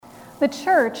the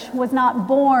church was not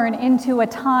born into a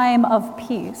time of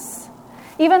peace.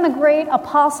 Even the great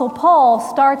Apostle Paul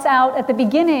starts out at the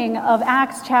beginning of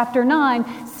Acts chapter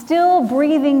 9, still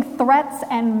breathing threats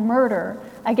and murder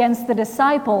against the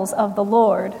disciples of the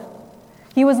Lord.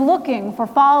 He was looking for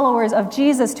followers of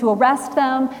Jesus to arrest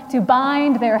them, to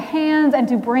bind their hands, and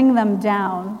to bring them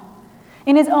down.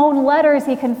 In his own letters,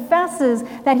 he confesses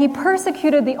that he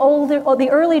persecuted the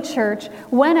early church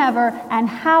whenever and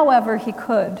however he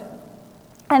could.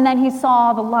 And then he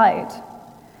saw the light.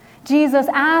 Jesus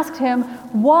asked him,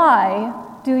 "Why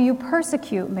do you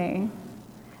persecute me?"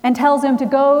 and tells him to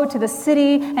go to the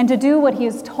city and to do what he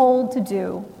is told to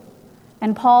do.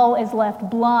 And Paul is left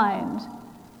blind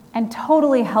and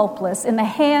totally helpless in the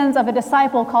hands of a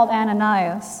disciple called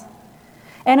Ananias.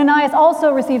 Ananias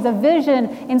also receives a vision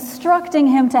instructing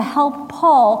him to help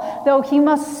Paul, though he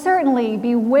must certainly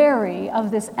be wary of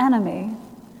this enemy.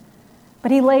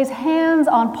 But he lays hands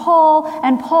on Paul,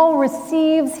 and Paul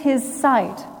receives his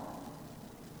sight.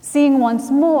 Seeing once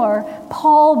more,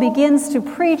 Paul begins to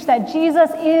preach that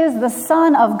Jesus is the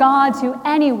Son of God to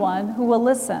anyone who will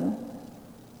listen.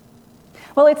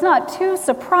 Well, it's not too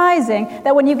surprising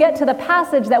that when you get to the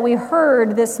passage that we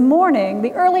heard this morning,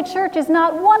 the early church is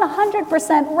not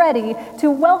 100% ready to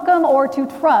welcome or to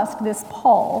trust this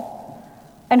Paul.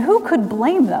 And who could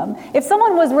blame them? If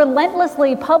someone was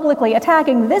relentlessly, publicly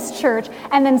attacking this church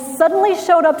and then suddenly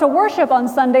showed up to worship on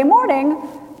Sunday morning,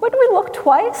 wouldn't we look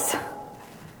twice?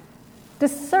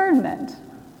 Discernment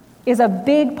is a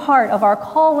big part of our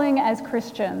calling as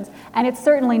Christians, and it's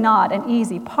certainly not an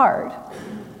easy part.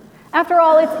 After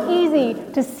all, it's easy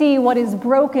to see what is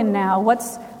broken now,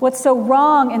 what's so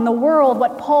wrong in the world,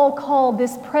 what Paul called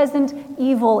this present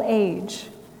evil age.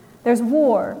 There's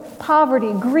war,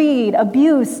 poverty, greed,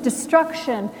 abuse,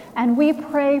 destruction, and we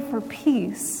pray for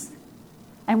peace,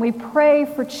 and we pray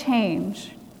for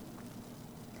change.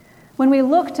 When we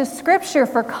look to Scripture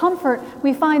for comfort,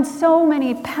 we find so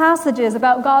many passages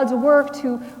about God's work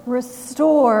to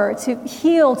restore, to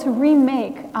heal, to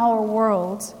remake our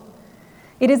world.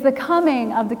 It is the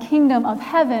coming of the kingdom of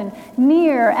heaven,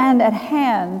 near and at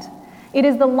hand. It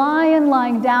is the lion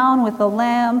lying down with the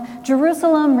lamb,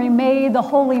 Jerusalem remade the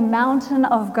holy mountain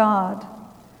of God.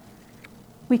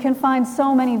 We can find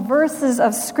so many verses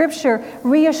of Scripture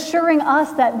reassuring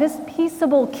us that this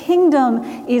peaceable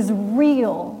kingdom is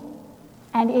real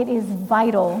and it is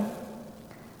vital.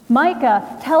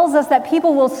 Micah tells us that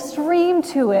people will stream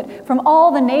to it from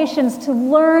all the nations to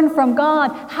learn from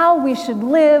God how we should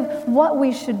live, what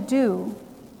we should do.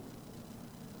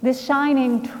 This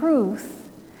shining truth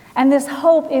and this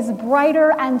hope is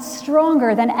brighter and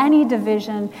stronger than any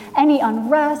division, any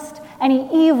unrest, any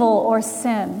evil or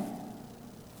sin.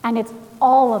 And it's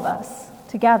all of us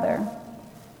together.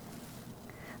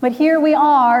 But here we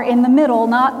are in the middle,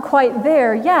 not quite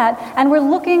there yet, and we're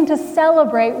looking to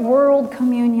celebrate World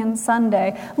Communion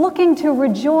Sunday, looking to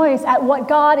rejoice at what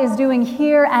God is doing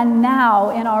here and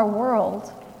now in our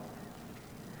world.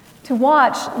 To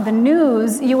watch the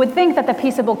news, you would think that the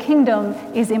peaceable kingdom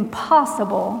is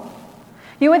impossible.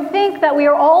 You would think that we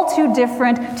are all too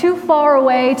different, too far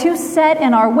away, too set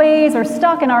in our ways, or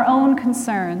stuck in our own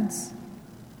concerns.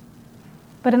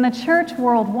 But in the church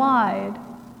worldwide,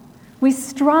 we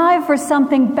strive for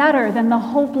something better than the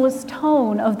hopeless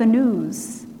tone of the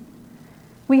news.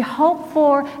 We hope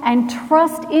for and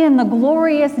trust in the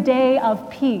glorious day of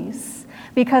peace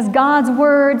because God's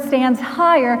word stands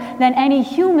higher than any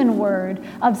human word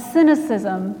of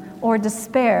cynicism or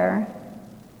despair.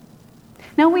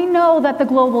 Now we know that the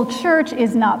global church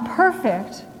is not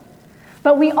perfect,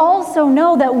 but we also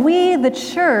know that we, the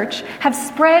church, have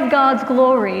spread God's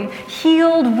glory,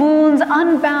 healed wounds,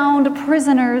 unbound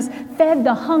prisoners, fed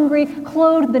the hungry,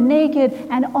 clothed the naked,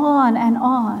 and on and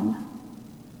on.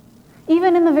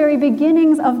 Even in the very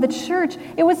beginnings of the church,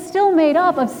 it was still made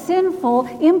up of sinful,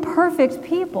 imperfect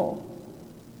people.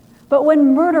 But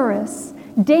when murderous,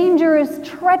 dangerous,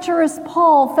 treacherous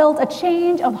Paul felt a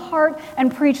change of heart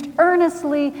and preached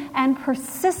earnestly and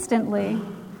persistently,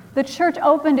 the church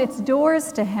opened its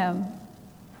doors to him.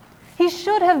 He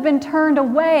should have been turned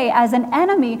away as an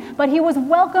enemy, but he was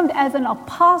welcomed as an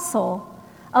apostle,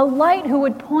 a light who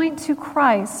would point to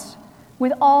Christ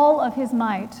with all of his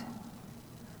might.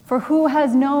 For who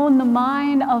has known the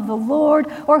mind of the Lord,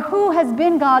 or who has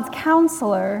been God's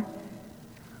counselor?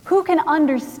 Who can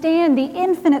understand the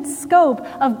infinite scope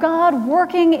of God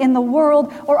working in the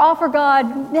world or offer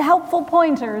God helpful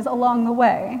pointers along the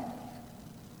way?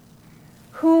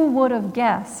 Who would have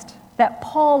guessed that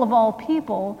Paul, of all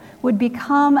people, would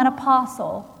become an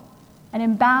apostle, an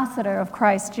ambassador of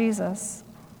Christ Jesus?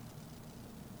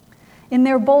 In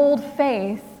their bold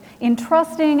faith, In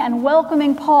trusting and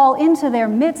welcoming Paul into their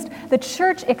midst, the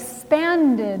church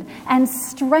expanded and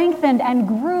strengthened and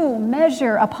grew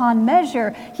measure upon measure.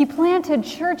 He planted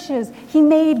churches. He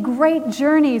made great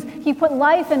journeys. He put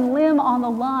life and limb on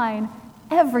the line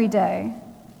every day.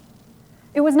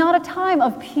 It was not a time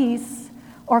of peace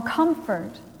or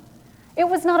comfort. It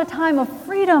was not a time of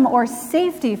freedom or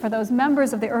safety for those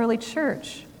members of the early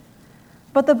church.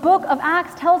 But the book of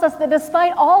Acts tells us that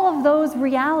despite all of those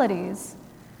realities,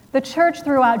 the church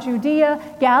throughout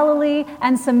Judea, Galilee,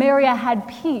 and Samaria had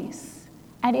peace,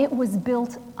 and it was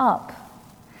built up.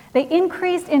 They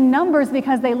increased in numbers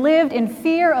because they lived in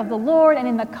fear of the Lord and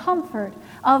in the comfort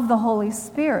of the Holy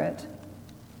Spirit.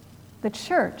 The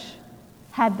church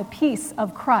had the peace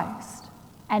of Christ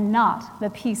and not the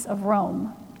peace of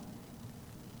Rome.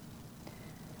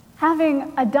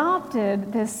 Having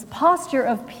adopted this posture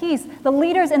of peace, the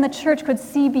leaders in the church could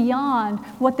see beyond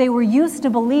what they were used to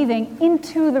believing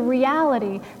into the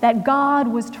reality that God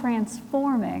was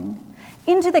transforming,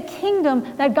 into the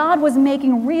kingdom that God was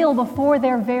making real before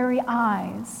their very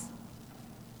eyes.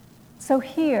 So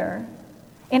here,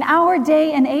 in our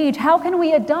day and age, how can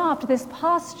we adopt this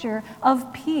posture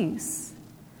of peace?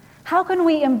 How can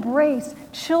we embrace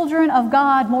children of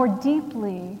God more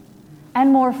deeply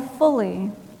and more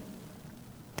fully?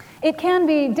 It can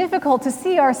be difficult to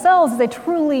see ourselves as a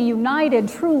truly united,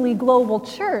 truly global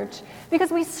church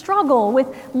because we struggle with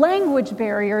language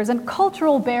barriers and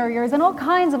cultural barriers and all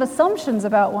kinds of assumptions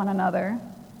about one another.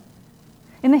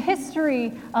 In the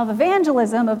history of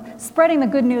evangelism, of spreading the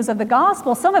good news of the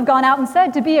gospel, some have gone out and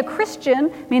said to be a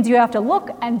Christian means you have to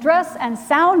look and dress and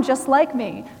sound just like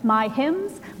me. My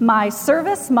hymns, my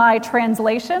service, my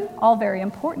translation, all very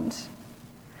important.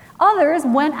 Others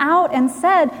went out and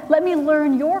said, let me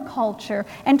learn your culture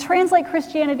and translate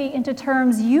Christianity into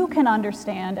terms you can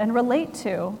understand and relate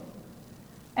to.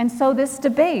 And so this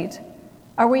debate,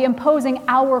 are we imposing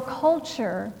our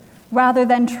culture rather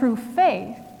than true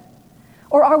faith?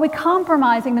 Or are we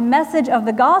compromising the message of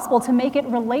the gospel to make it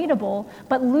relatable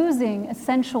but losing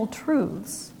essential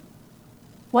truths?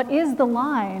 What is the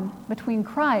line between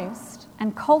Christ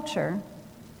and culture?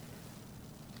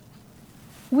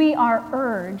 We are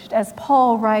urged, as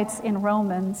Paul writes in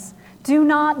Romans, do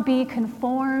not be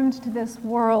conformed to this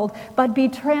world, but be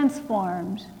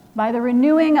transformed by the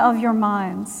renewing of your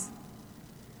minds.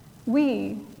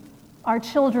 We are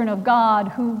children of God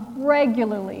who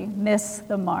regularly miss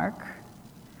the mark.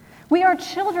 We are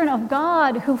children of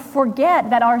God who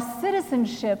forget that our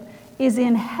citizenship is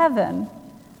in heaven,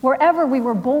 wherever we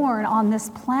were born on this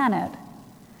planet.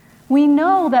 We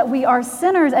know that we are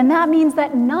sinners, and that means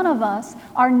that none of us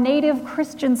are native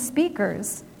Christian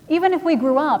speakers, even if we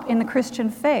grew up in the Christian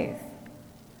faith.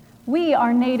 We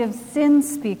are native sin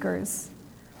speakers.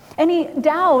 Any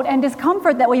doubt and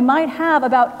discomfort that we might have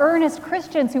about earnest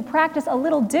Christians who practice a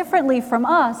little differently from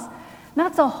us,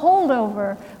 that's a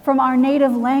holdover from our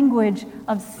native language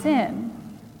of sin.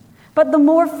 But the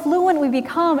more fluent we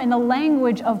become in the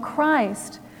language of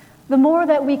Christ, the more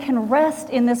that we can rest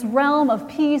in this realm of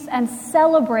peace and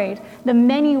celebrate the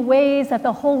many ways that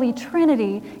the Holy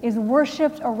Trinity is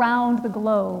worshiped around the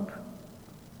globe.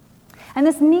 And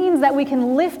this means that we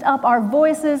can lift up our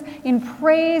voices in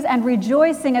praise and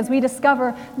rejoicing as we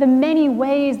discover the many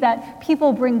ways that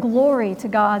people bring glory to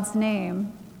God's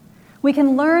name. We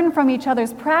can learn from each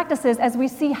other's practices as we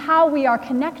see how we are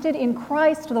connected in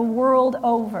Christ the world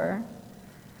over.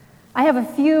 I have a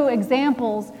few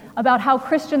examples about how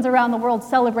Christians around the world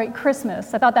celebrate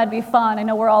Christmas. I thought that'd be fun. I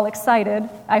know we're all excited.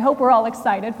 I hope we're all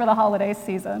excited for the holiday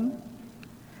season.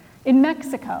 In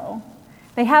Mexico,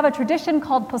 they have a tradition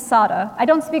called posada. I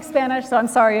don't speak Spanish, so I'm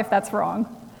sorry if that's wrong.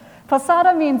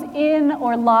 Posada means inn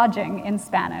or lodging in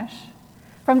Spanish.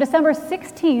 From December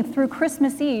 16th through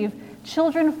Christmas Eve,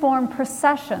 children form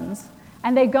processions,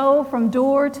 and they go from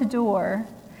door to door.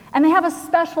 And they have a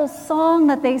special song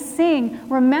that they sing,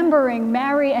 remembering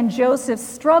Mary and Joseph's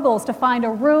struggles to find a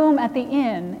room at the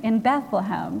inn in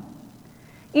Bethlehem.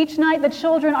 Each night, the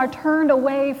children are turned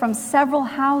away from several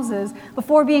houses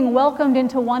before being welcomed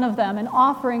into one of them and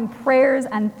offering prayers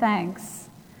and thanks.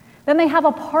 Then they have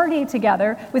a party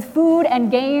together with food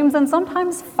and games and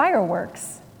sometimes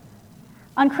fireworks.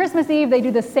 On Christmas Eve, they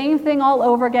do the same thing all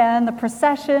over again, the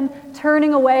procession,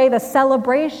 turning away, the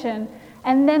celebration,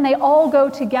 and then they all go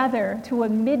together to a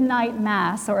midnight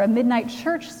mass or a midnight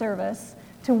church service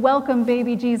to welcome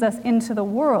baby Jesus into the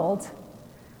world.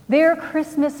 Their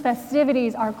Christmas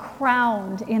festivities are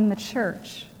crowned in the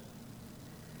church.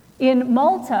 In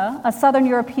Malta, a southern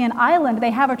European island, they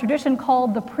have a tradition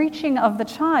called the preaching of the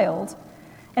child.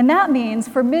 And that means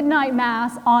for midnight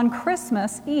mass on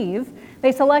Christmas Eve,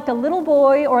 they select a little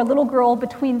boy or a little girl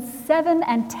between 7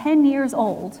 and 10 years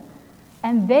old,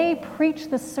 and they preach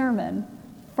the sermon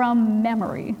from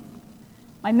memory.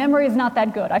 My memory is not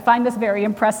that good. I find this very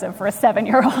impressive for a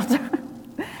 7-year-old.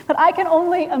 But I can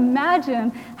only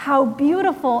imagine how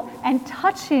beautiful and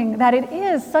touching that it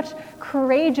is, such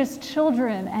courageous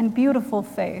children and beautiful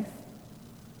faith.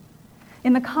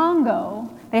 In the Congo,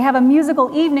 they have a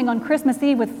musical evening on Christmas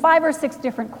Eve with 5 or 6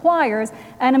 different choirs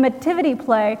and a nativity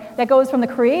play that goes from the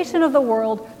creation of the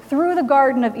world through the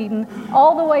Garden of Eden,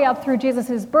 all the way up through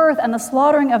Jesus' birth and the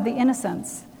slaughtering of the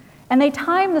innocents. And they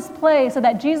time this play so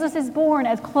that Jesus is born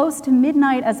as close to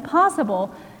midnight as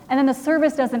possible, and then the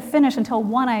service doesn't finish until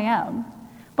 1 a.m.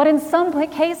 But in some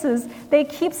cases, they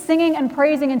keep singing and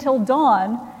praising until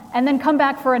dawn, and then come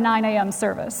back for a 9 a.m.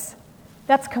 service.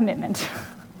 That's commitment.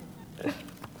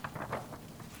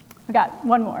 I got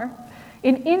one more.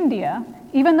 In India,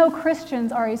 even though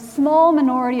Christians are a small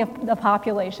minority of the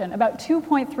population, about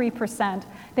 2.3%,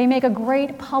 they make a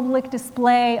great public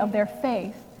display of their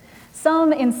faith.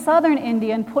 Some in southern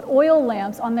India put oil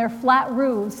lamps on their flat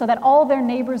roofs so that all their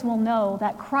neighbors will know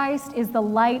that Christ is the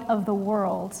light of the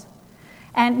world.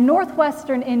 And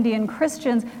northwestern Indian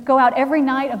Christians go out every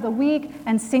night of the week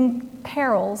and sing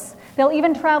carols. They'll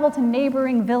even travel to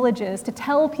neighboring villages to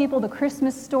tell people the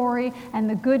Christmas story and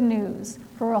the good news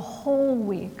for a whole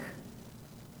week.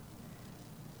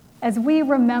 As we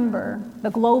remember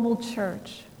the global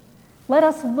church, let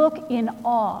us look in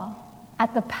awe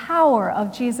at the power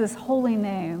of Jesus' holy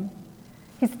name.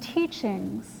 His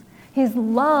teachings, his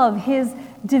love, his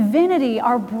divinity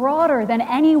are broader than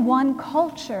any one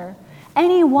culture,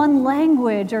 any one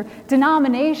language or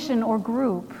denomination or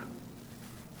group.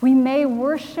 We may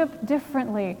worship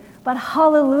differently, but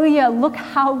hallelujah, look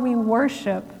how we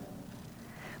worship.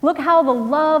 Look how the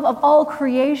love of all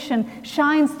creation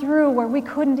shines through where we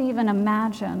couldn't even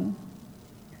imagine.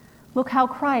 Look how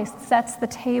Christ sets the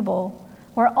table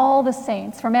where all the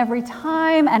saints from every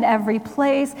time and every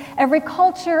place, every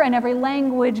culture and every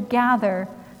language gather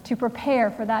to prepare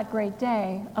for that great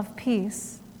day of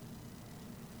peace.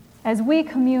 As we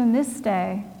commune this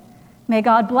day, may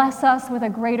God bless us with a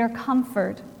greater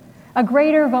comfort, a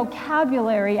greater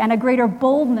vocabulary, and a greater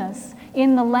boldness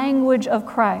in the language of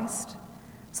Christ,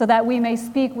 so that we may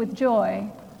speak with joy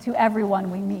to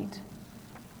everyone we meet.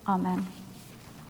 Amen.